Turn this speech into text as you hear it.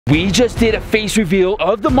We just did a face reveal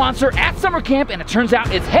of the monster at summer camp, and it turns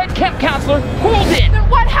out it's head camp counselor Holden. Then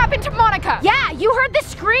what happened to Monica? Yeah, you heard the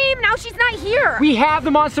scream. Now she's not here. We have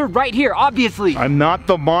the monster right here, obviously. I'm not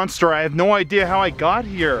the monster. I have no idea how I got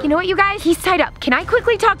here. You know what, you guys? He's tied up. Can I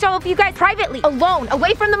quickly talk to all of you guys privately, alone,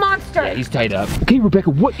 away from the monster? Yeah, he's tied up. Okay, Rebecca,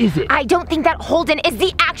 what is it? I don't think that Holden is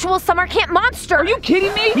the actual summer camp monster. Are you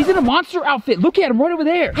kidding me? He's in a monster outfit. Look at him right over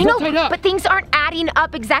there. I know, tied up. but things aren't adding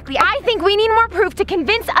up exactly. I think we need more proof to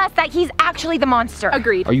convince us that he's actually the monster.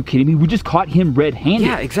 Agreed. Are you kidding me? We just caught him red-handed.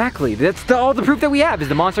 Yeah, exactly. That's all the proof that we have is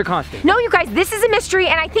the monster costume. No, you guys, this is a mystery,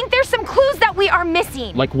 and I think there's some clues that we are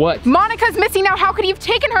missing. Like what? Monica's missing now. How could he have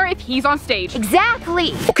taken her if he's on stage?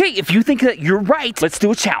 Exactly. Okay, if you think that you're right, let's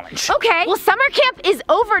do a challenge. Okay, well, summer camp is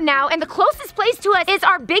over now, and the closest place to us is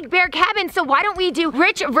our Big Bear cabin, so why don't we do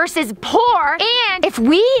rich versus poor? And if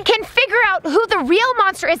we can figure out who the real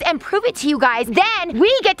monster is and prove it to you guys, then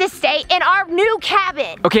we get to stay in our new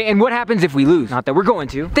cabin. Okay, and what happens if we lose? Not that we're going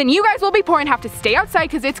to. Then you guys will be poor and have to stay outside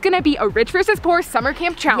because it's gonna be a rich versus poor summer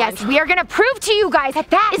camp challenge. Yes, we are gonna prove to you guys that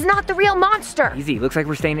that is not the real monster. Easy. Looks like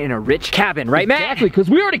we're staying in a rich cabin, right, Matt? Exactly, because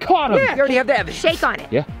we already caught him. Yeah, we already have the evidence. Shake on it.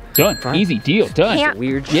 Yeah, done. Fine. Easy deal, done. Camp,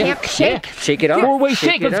 Weird camp shake. Shake it up. Four-way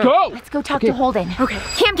shake, let's go. Let's go talk to Holden. Okay.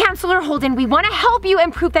 Camp Counselor Holden, we want to help you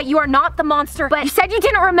and prove that you are not the monster, but you said you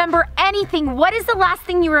didn't remember anything. What is the last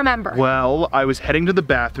thing you remember? Well, I was heading to the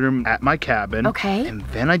bathroom at my cabin. Okay. And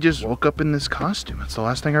then I just woke up in this costume. That's the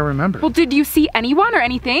last thing I remember. Well, did you see anyone or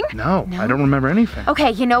anything? No, I don't remember anything.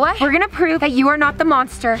 Okay, you know what? We're gonna prove that you are not the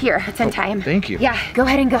monster. Here, let's untie him. Thank you. Yeah, go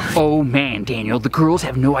ahead and go. Oh man, Daniel, the girls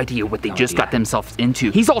have no idea what they just got themselves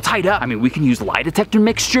into. He's all tied up. I mean, we can use lie detector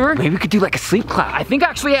mixture. Maybe we could do like a sleep cloud. I think I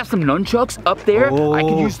actually have some nunchucks up there. Oh. I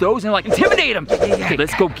could use those and like intimidate him. Okay,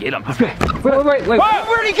 let's go get him. Okay. Wait.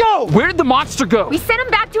 Where'd he go? Where did the monster go? We sent him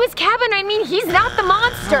back to his cabin. I mean, he's not the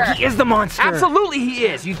monster. He is the monster. Absolutely he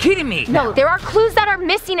is. You kidding me? No, there are clues that are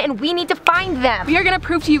missing and we need to find them. We are gonna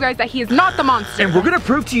prove to you guys that he is not the monster. And we're gonna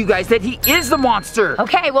prove to you guys that he is the monster.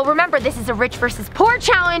 Okay, well remember, this is a rich versus poor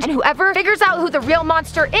challenge, and whoever figures out who the real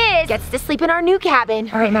monster is gets to sleep in our new cabin.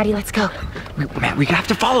 All right, Maddie, let's go. Man, we have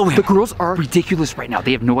to follow him. The girls are ridiculous right now.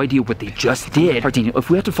 They have no idea what they just did. All right, Daniel, if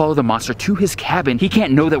we have to follow the monster to his cabin, he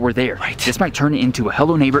can't know that we're there. Right. This might turn into a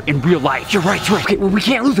Hello Neighbor in real life. You're right. Okay, well, we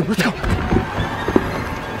can't lose him. Let's go.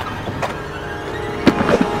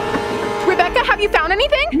 Rebecca, have you found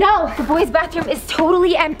anything? No, the boys' bathroom is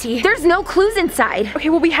totally empty. There's no clues inside. Okay,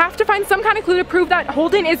 well, we have to find some kind of clue to prove that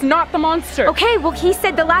Holden is not the monster. Okay, well, he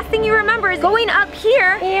said the last thing you remember is going up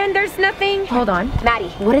here, and there's nothing. Hold on. Maddie,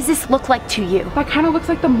 what does this look like to you? That kind of looks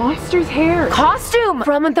like the monster's hair. Costume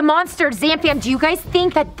from the monster. Zamfam, do you guys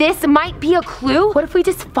think that this might be a clue? What if we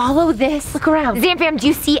just follow this? Look around. Zamfam, do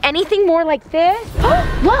you see anything more like this?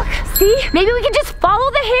 Look, see? Maybe we can just follow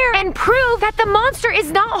the hair and prove that the monster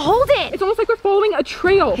is not Holden. It's almost like we're following a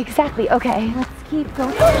trail. Exactly, okay. Let's keep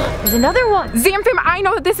going. There's another one. Zamfam, I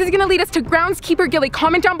know that this is gonna lead us to Groundskeeper Gilly.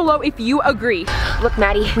 Comment down below if you agree. Look,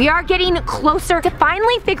 Maddie, we are getting closer to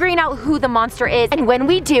finally figuring out who the monster is. And when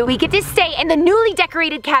we do, we get to stay in the newly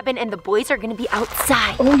decorated cabin and the boys are gonna be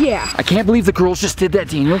outside. Oh yeah. I can't believe the girls just did that,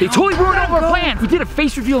 Daniel. They totally ruined all our plans. We did a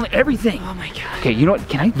face reveal and everything. Oh my god. Okay, you know what?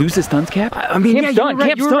 Can I lose this dunce cap? I mean, Camp's done.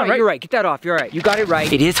 Camp's done, right? You're right. Get that off. You're right. You got it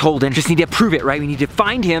right. It is Holden. Just need to prove it, right? We need to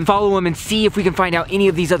find him, follow him, and see if we can find out any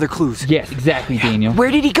of these other clues. Yes, exactly, Daniel. Where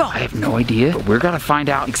did he go? I have no idea, but we're gonna find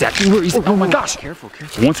out exactly where he's. Oh my gosh! Careful.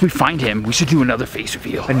 Once we find him, we should do another face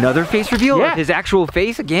reveal. Another face reveal? Yeah. Of his actual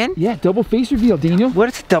face again? Yeah, double face reveal, Daniel. What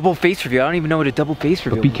is a double face reveal? I don't even know what a double face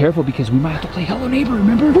reveal Be is. careful because we might have to play Hello Neighbor.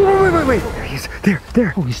 Remember? Wait. He's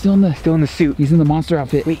there. Oh, he's still in the suit. He's in the monster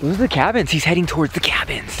outfit. Wait, those are the cabins. He's heading towards the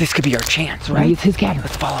cabins. This could be our chance, Right, right? it's his cabin.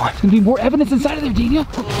 Let's follow him. There's gonna be more evidence inside of there, Daniel.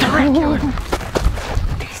 Direct killer.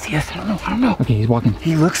 Did he see us? I don't know. Okay, he's walking.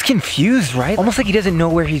 He looks confused, right? Almost like he doesn't know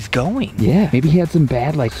where he's going. Yeah, maybe he had some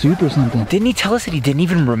bad like soup or something. Didn't he tell us that he didn't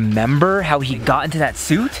even remember how he got into that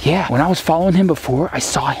suit? Yeah, when I was following him before, I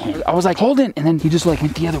saw him. I was like, Holden, and then he just like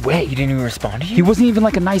went the other way. He didn't even respond to you? He wasn't even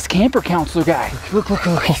like a nice camper counselor guy. Look.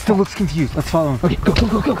 He still looks confused. Let's follow him. Okay, go.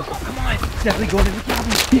 Come on. He's definitely going to the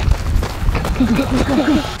cabin. Yeah.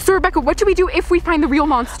 So Rebecca, what should we do if we find the real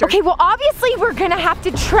monster? Okay, well, obviously we're gonna have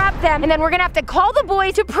to trap them, and then we're gonna have to call the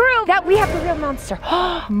boys to prove that we have the real monster.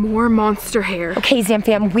 More monster hair. Okay,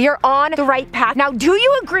 Zamfam, we are on the right path. Now, do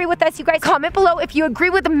you agree with us, you guys? Comment below if you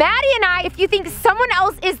agree with Maddie and I, if you think someone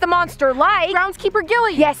else is the monster, like Groundskeeper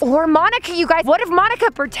Gilly. yes, or Monica, you guys. What if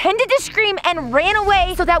Monica pretended to scream and ran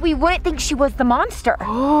away so that we wouldn't think she was the monster?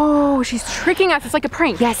 Oh, she's tricking us. It's like a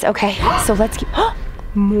prank. Yes, okay. So let's keep...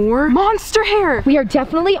 More monster hair. We are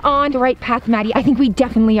definitely on the right path, Maddie. I think we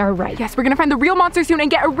definitely are right. Yes, we're gonna find the real monster soon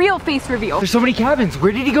and get a real face reveal. There's so many cabins.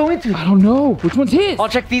 Where did he go into? I don't know. Which one's his? I'll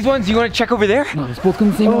check these ones. You want to check over there? No, it's both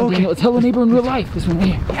going the same one, Daniel. It's Hello Neighbor in real life. This one right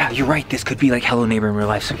here. Yeah, you're right. This could be like Hello Neighbor in real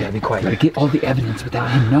life, so gotta be quiet. Gotta get all the evidence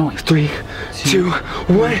without him knowing. 3, 2,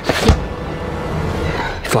 1.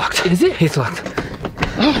 It's locked. Is it? It's locked.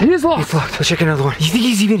 Oh, it is locked. It's locked. Let's check another one. You think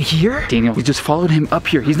he's even here? Daniel, we just followed him up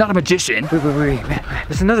here. He's not a magician. Wait. Man,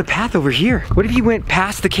 there's another path over here. What if he went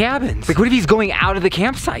past the cabins? Like, what if he's going out of the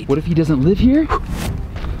campsite? What if he doesn't live here?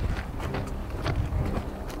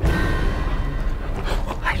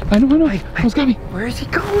 I know. Almost got me. Where is he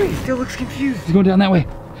going? He still looks confused. He's going down that way.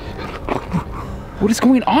 What is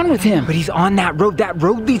going on with him? But he's on that road. That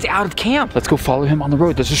road leads out of camp. Let's go follow him on the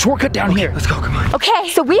road. There's a shortcut down here. Let's go, come on. Okay,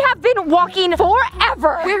 so we have been walking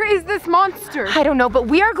forever. Where is this monster? I don't know, but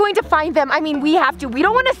we are going to find them. I mean, we have to. We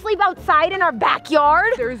don't want to sleep outside in our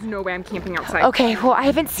backyard. There is no way I'm camping outside. Okay, well, I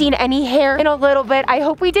haven't seen any hair in a little bit. I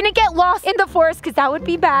hope we didn't get lost in the forest, because that would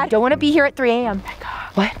be bad. Don't want to be here at 3 a.m.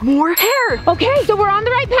 What? More hair. Okay, so we're on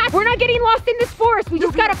the right path. We're not getting lost in this forest. We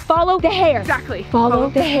just gotta follow the hair. Exactly. Follow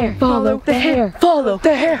the hair. Follow the hair. Follow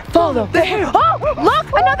the hair. Follow the hair. Oh, look,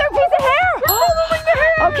 another piece of hair. Following the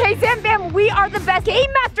hair. Okay, Sam Bam, we are the best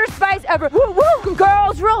Game Master spies ever. Woo woo.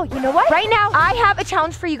 Girls rule. You know what? Right now, I have a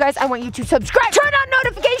challenge for you guys. I want you to subscribe. Turn on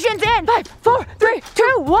notifications in 5, 4, 3,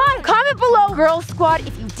 2, 1. Comment below, Girls Squad,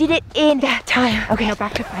 if you did it in that time. Okay, Now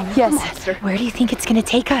back to finding yes. the monster. Where do you think it's gonna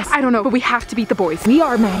take us? I don't know, but we have to beat the boys. We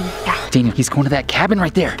are, Maddie. Yeah. Daniel, he's going to that cabin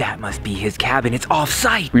right there. That must be his cabin. It's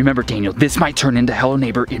off-site. Remember, Daniel, this might turn into Hello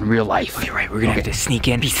Neighbor in real life. You're right. We're gonna have to sneak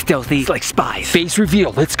in, be stealthy, like spies. Face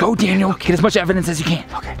reveal. Let's go, Daniel. Get as much evidence as you can.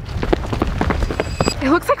 Okay. It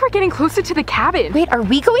looks like we're getting closer to the cabin. Wait, are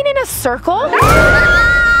we going in a circle?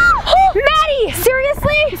 Maddie!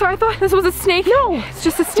 Seriously? So I thought this was a snake. No. It's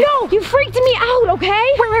just a snake. No, you freaked me out, okay?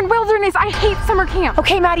 We're in wilderness. I hate summer camp.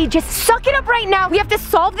 Okay, Maddie, just suck it up right now. We have to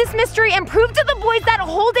solve this mystery and prove to the boys that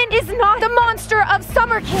Holden is not the monster of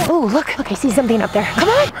summer camp. Oh, look, I see something up there. Come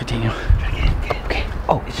on. All right, Daniel. Okay.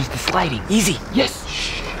 Oh, it's just the sliding. Easy. Yes.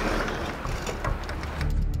 Shh.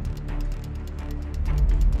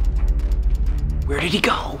 Where did he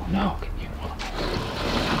go? No.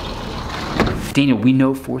 Daniel, we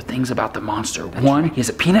know 4 things about the monster. 1, he has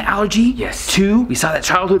a peanut allergy. Yes. 2, we saw that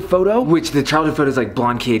childhood photo. Which the childhood photo is like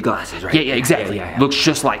blonde kid glasses, right? Yeah, exactly. Yeah. Looks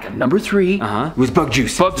just like him. Number 3. It was bug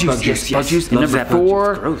juice. Bug juice, yes. Bug juice. And Loves number that bug juice.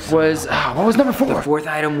 4 Gross. was, what was number 4? The 4th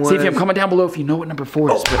item was... See if I'm comment down below if you know what number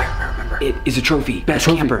 4 is. Oh, I remember. It is a trophy. Best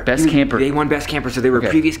trophy. camper. Best camper. They won best camper, so they were a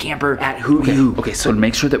previous camper at Hoo. Okay, so to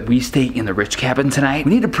make sure that we stay in the rich cabin tonight,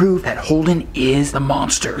 we need to prove that Holden is the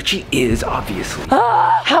monster. Which he is, obviously.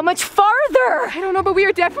 How much farther? I don't know, but we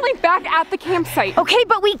are definitely back at the campsite. Okay,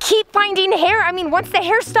 but we keep finding hair. I mean, once the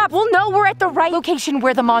hair stops, we'll know we're at the right location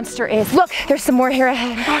where the monster is. Look, there's some more hair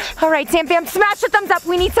ahead. All right, Sam Bam, smash the thumbs up.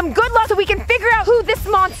 We need some good luck so we can figure out who this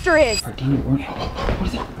monster is. All right, Daniel, what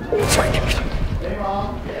is it? Hey,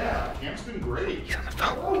 Mom. Yeah, camp's been great. He's on the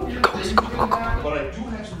phone. Go. But I do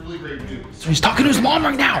have some really great news. So he's talking to his mom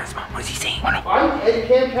right now. Mom, what is he saying? I'm head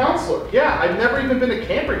camp counselor. Yeah, I've never even been a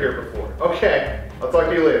camper here before. Okay, I'll talk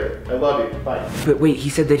to you later. I love you. Bye. But wait, he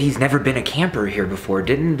said that he's never been a camper here before.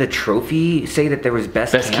 Didn't the trophy say that there was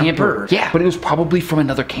best camper? Yeah, but it was probably from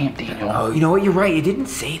another camp, Daniel. Oh, you know what? You're right. It didn't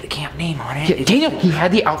say the camp name on it. Yeah, Daniel, he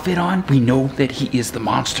had the outfit on. We know that he is the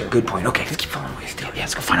monster. Good point. Okay, let's keep following his tail. Yeah,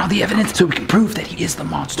 let's go find all the evidence so we can prove that he is the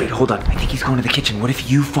monster. Wait, hold on. I think he's going to the kitchen. What if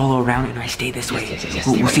you follow around and I stay this way? Yes.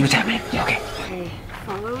 We'll see what's happening. Yeah. Okay.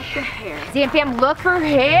 Follow the hair. Sam Bam, look for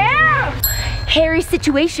hair. Hairy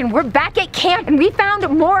situation. We're back at camp and we found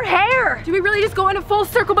more hair. Do we really just go in a full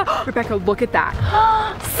circle? But Rebecca, look at that.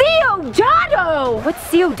 Ciudado. What's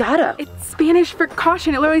Ciudado? It's Spanish for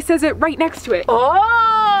caution. It literally says it right next to it.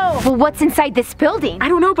 Oh. Well, what's inside this building? I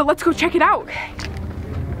don't know, but let's go check it out.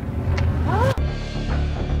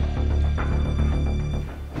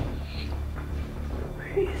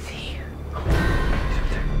 Where is he?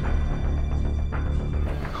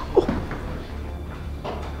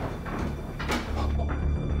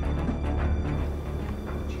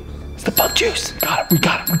 It's the bug juice. We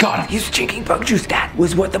got him. He's drinking bug juice. That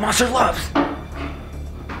was what the monster loves. It's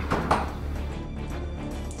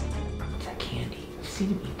that candy. I've seen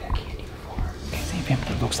him eat that candy before. Okay, Sam Bam,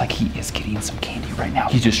 it looks like he is getting some candy right now.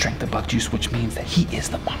 He just drank the bug juice, which means that he is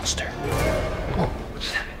the monster. Whoa, what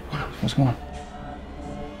just happened? What's going on?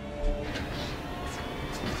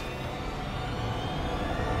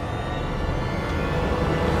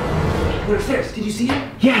 went upstairs. Did you see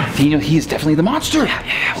him? Yeah, Daniel, he is definitely the monster.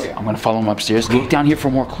 Yeah. Wait, I'm gonna follow him upstairs. Look down here for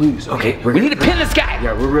more clues. Okay, we need to pin this guy.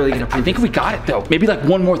 Yeah, we're really gonna. I think we got it though. Maybe like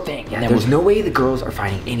one more thing. Yeah, there's no way the girls are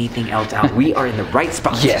finding anything else out. We are in the right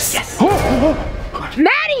spot. Yes.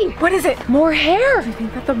 Maddie! What is it? More hair. Do you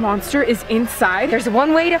think that the monster is inside? There's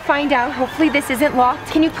one way to find out. Hopefully this isn't locked.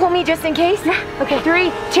 Can you pull me just in case? Yeah. Okay, 3,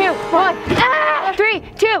 2, 1. Ah! 3,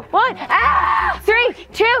 2, 1. Ah! 3,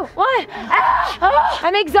 2, 1. Ah! Oh,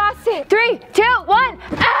 I'm exhausted. 3, 2, 1.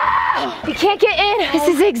 Ah! You can't get in. This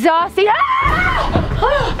is exhausting. Ah!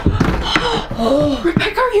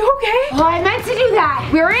 Rebecca, are you okay? Oh, I meant to do that.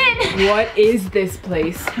 We're in. What is this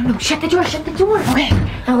place? No, shut the door, shut the door. Okay,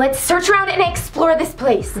 now let's search around and explore this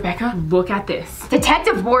place. Rebecca, look at this.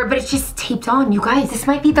 Detective board, but it's just taped on. You guys, this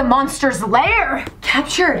might be the monster's lair.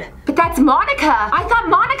 Captured. But that's Monica. I thought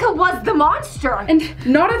Monica was the monster. And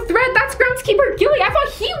not a thread, that's groundskeeper Gilly. I thought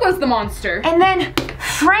he was the monster. And then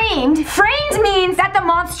framed. Framed means that the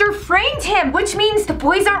monster framed him, which means the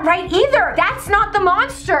boys aren't right either. That's not the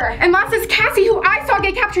monster. And last is Cassie, who I saw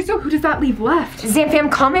get captured, so who does that leave left?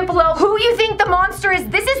 Zamfam, comment below who you think the monster is.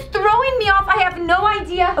 This is throwing me off. I have no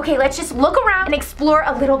idea. Okay, let's just look around and explore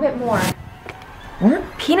a little bit more.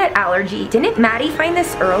 Peanut allergy. Didn't Maddie find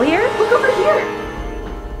this earlier? Look over here.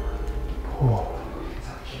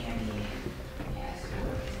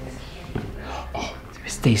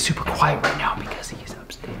 Stay super quiet right now because he is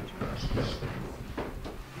upstairs.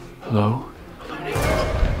 Hello? Hello, neighbor.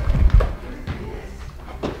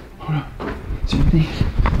 Hold on. Is there anything?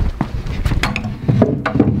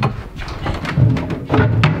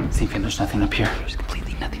 See if there's nothing up here. There's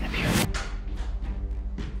completely nothing up here.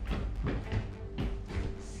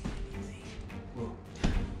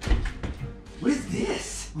 What is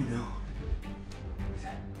this? Oh no.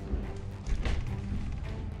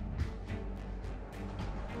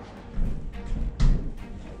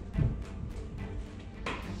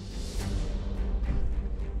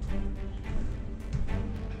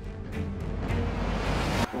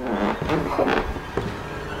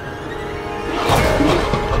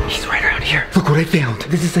 He's right around here. Look what I found.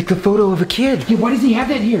 This is like the photo of a kid. Yeah, why does he have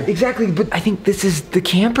that here? Exactly, but I think this is the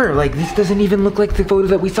camper. Like, this doesn't even look like the photo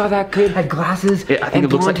that we saw. That kid had glasses. I think it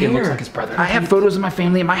looks like his brother. I have photos of my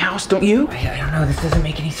family in my house, don't you? I don't know. This doesn't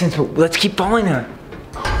make any sense, but let's keep following him.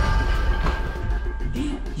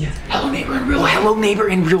 Yeah. Hello, neighbor in real life. Hello, neighbor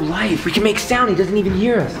in real life. We can make sound. He doesn't even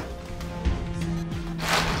hear us.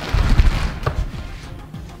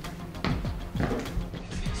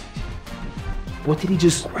 What did he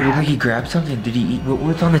just grab? It looked like he grabbed something. Did he eat?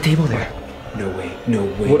 What's on the table there? No way. No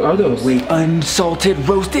way. What are those? Wait, unsalted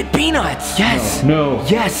roasted peanuts. Yes. No.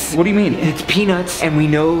 Yes. What do you mean? It's peanuts, and we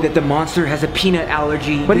know that the monster has a peanut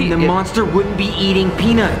allergy. But the monster wouldn't be eating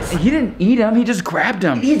peanuts. He didn't eat them. He just grabbed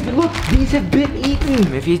them. Look, these have been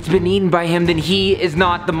eaten. If it's been eaten by him, then he is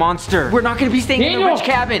not the monster. We're not gonna be staying in the rich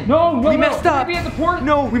cabin. No, we messed up. Maybe at the port.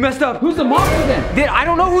 No, we messed up. Who's the monster then? I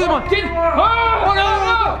don't know who the monster. Oh no!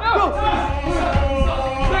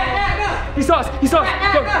 He saw us. He saw us.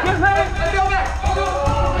 Go.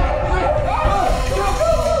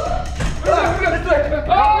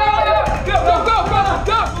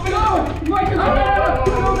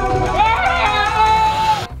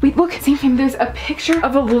 Wait, look, Zamfam, there's a picture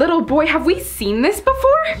of a little boy. Have we seen this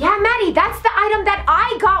before? Yeah, Maddie, that's the item that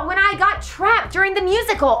I got when I got trapped during the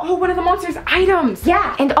musical. Oh, one of the monster's items.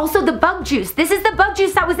 Yeah, and also the bug juice. This is the bug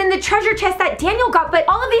juice that was in the treasure chest that Daniel got, but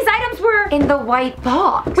all of these items were in the white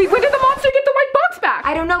box. Wait, when did the monster get the white box back?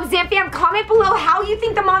 I don't know, Zamfam, comment below how you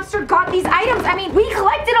think the monster got these items. I mean, we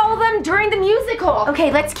collected all of them during the musical. Okay,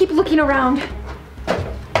 let's keep looking around.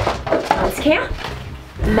 Let's camp.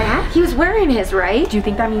 Matt? He was wearing his, right? Do you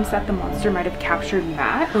think that means that the monster might have captured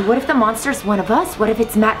Matt? Or what if the monster's one of us? What if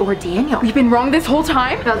it's Matt or Daniel? We've been wrong this whole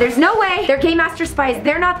time? No, there's no way. They're Game Master spies.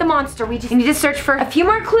 They're not the monster. We just need to search for a few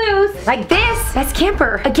more clues. Like this. That's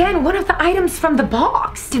Camper. Again, one of the items from the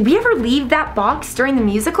box. Did we ever leave that box during the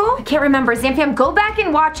musical? I can't remember. Zamfam, go back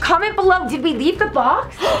and watch. Comment below. Did we leave the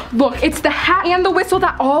box? Look, it's the hat and the whistle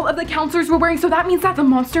that all of the counselors were wearing, so that means that the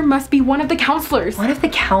monster must be one of the counselors. One of the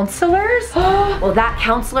counselors? Well, that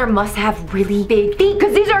counselor must have really big feet,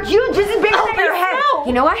 because these are huge. This is bigger than your head. smell.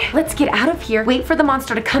 You know what? Let's get out of here, wait for the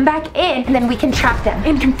monster to come back in, and then we can trap them.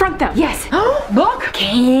 And confront them. Yes. Look.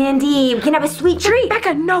 Candy. We can have a sweet treat.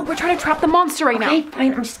 Becca, no, we're trying to trap the monster right now. Okay,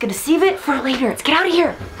 fine. I'm just gonna save it for later. Let's get out of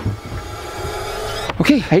here.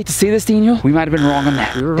 Okay, I hate to say this, Daniel. We might have been wrong on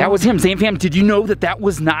that. We were That wrong. was him. Zamfam, did you know that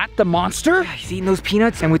was not the monster? He's eating those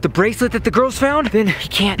peanuts, and with the bracelet that the girls found, then he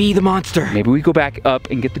can't be the monster. Maybe we go back up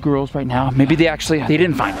and get the girls right now. Maybe they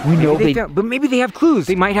didn't find it. We know they but maybe they have clues.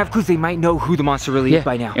 They might have clues. They might know who the monster really is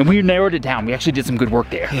by now. And we narrowed it down. We actually did some good work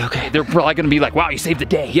there. Yeah, okay. They're probably gonna be like, wow, you saved the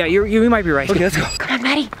day. Yeah, you might be right. Okay, let's go. Come on,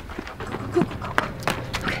 Maddie. Go.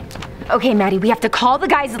 Okay, Maddie, we have to call the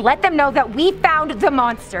guys and let them know that we found the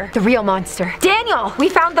monster. The real monster. Daniel, we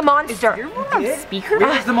found the monster. You're on speaker?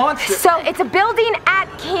 Where's the monster? So it's a building at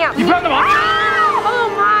camp. You found the monster?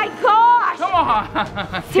 Oh my gosh! Come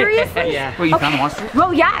on. Seriously? Yeah. Wait, you found the monster?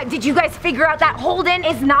 Well, yeah. Did you guys figure out that Holden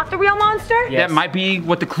is not the real monster? That might be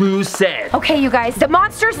what the clues said. Okay, you guys, the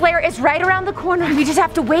monster's lair is right around the corner. We just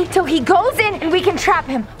have to wait till he goes in and we can trap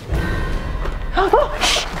him. Oh,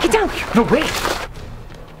 shh, get down. No, wait.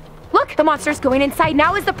 Look, the monster's going inside.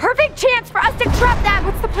 Now is the perfect chance for us to trap them.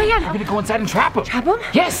 What's the plan? I'm gonna go inside and trap him. Trap him?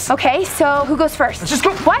 Yes. Okay, so who goes first? Let's just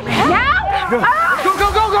go. What? Now? Ah! Go, go,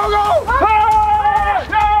 go, go, go! Ah!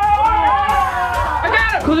 No! I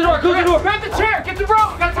got him! Close the door, close the door. Grab the chair, get the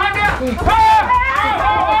rope, got time down.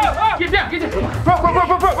 Ah! Get down, get down. Rope.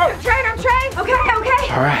 I'm trying.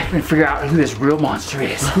 Okay. All right, I'm gonna figure out who this real monster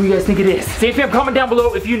is. Who do you guys think it is? Zamfam, comment down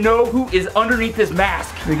below if you know who is underneath this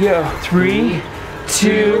mask. Here we go. 3,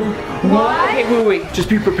 2, 1. Okay, wait. Just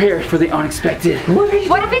be prepared for the unexpected. What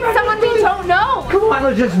if it's someone we don't know? Come on,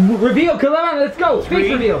 let's just reveal. Come on, let's go.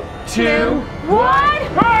 Face reveal. 2, 1.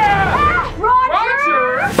 Ah,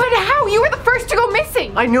 Roger! But how? You were the first to go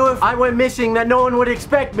missing. I knew if I went missing that no one would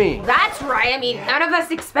expect me. That's right. I mean, none of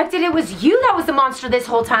us expected it was you that was the monster this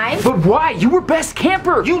whole time. But why? You were best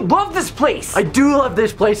camper. You love this place. I do love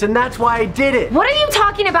this place and that's why I did it. What are you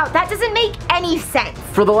talking about? That doesn't make any sense.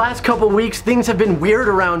 For the last couple weeks, things have been weird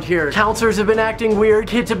around here. Counselors have been acting weird,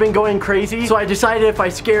 kids have been going crazy. So I decided if I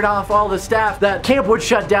scared off all the staff, that camp would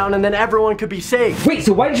shut down and then everyone could be safe. Wait,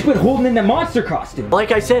 so why did you put Holden in the monster costume?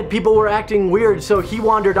 Like I said, people were acting weird, so he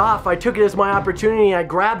wandered off. I took it as my opportunity. I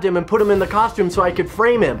grabbed him and put him in the costume so I could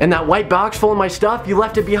frame him. And that white box full of my stuff, you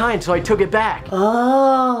left it behind, so I took it back.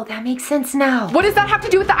 Oh, that makes sense now. What does that have to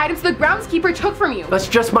do with the items the groundskeeper took from you? That's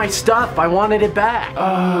just my stuff. I wanted it back.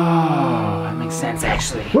 Oh, that makes sense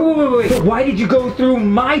actually. Wait. So why did you go through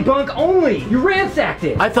my bunk only? You ransacked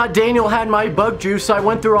it. I thought Daniel had my bug juice, so I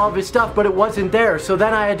went through all of his stuff, but it wasn't there. So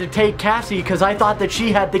then I had to take Cassie because I thought that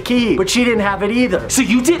she had the key, but she didn't have it either. So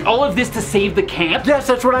you did all of this to save the camp? Yes,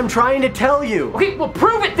 that's what I'm trying to tell you. Okay, well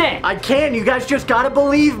prove it then. I can't. You guys just gotta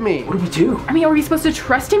believe me. What do we do? I mean, are we supposed to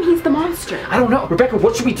trust him? He's the monster. I don't know. Rebecca,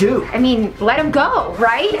 what should we do? I mean, let him go,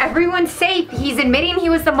 right? Everyone's safe. He's admitting he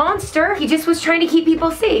was the monster. He just was trying to keep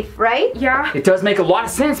people safe, right? Yeah. It does make a lot of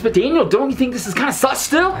sense, but Daniel, don't you think this is kind of sus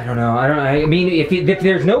still? I don't know. I mean, if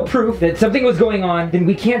there's no proof that something was going on, then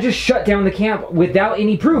we can't just shut down the camp without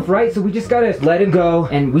any proof, right? So we just gotta let him go,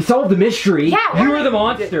 and we solved the mystery. Yeah, You were the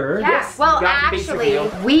monster. Yeah. Yes, Well, you got the face actually,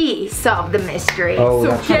 reveal. we solved the mystery. Oh, So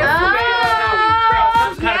that's get That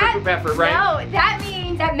was kind of a group effort, right? No, that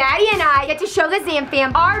means that Maddie and I get to show the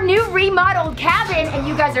Zamfam our new remodeled cabin, and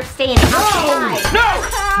you guys are staying outside.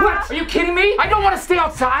 No! What? Are you kidding me? I don't want to stay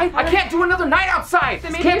outside. I can't do another night outside.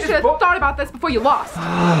 Then This maybe you camp should is have booked. thought about this before you lost.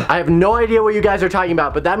 I have no idea what you guys are talking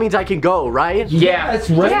about, but that means I can go, right? Yeah. That's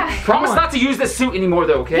right. Yeah. Promise not to use this suit anymore,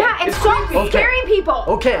 though, okay? Yeah, and It's stop creepy. scaring people.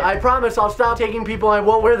 Okay, I promise I'll stop taking people and I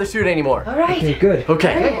won't wear the suit anymore. All right. Okay, good.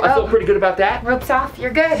 Okay. I feel pretty good about that. Ropes off.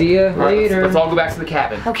 You're good. See ya All right, later. let's all go back to the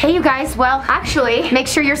cabin. Okay, you guys, well, actually, make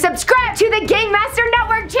sure you're subscribed to the Game Master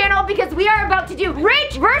Network channel because we are about to do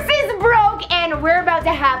Rich versus Broke, and we're about to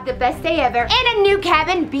have the best day ever in a new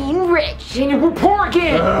cabin being rich. Daniel, we're poor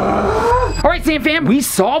again. All right, Zamfam, we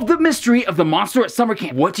solved the mystery of the monster at summer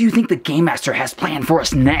camp. What do you think the Game Master has planned for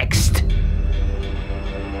us next?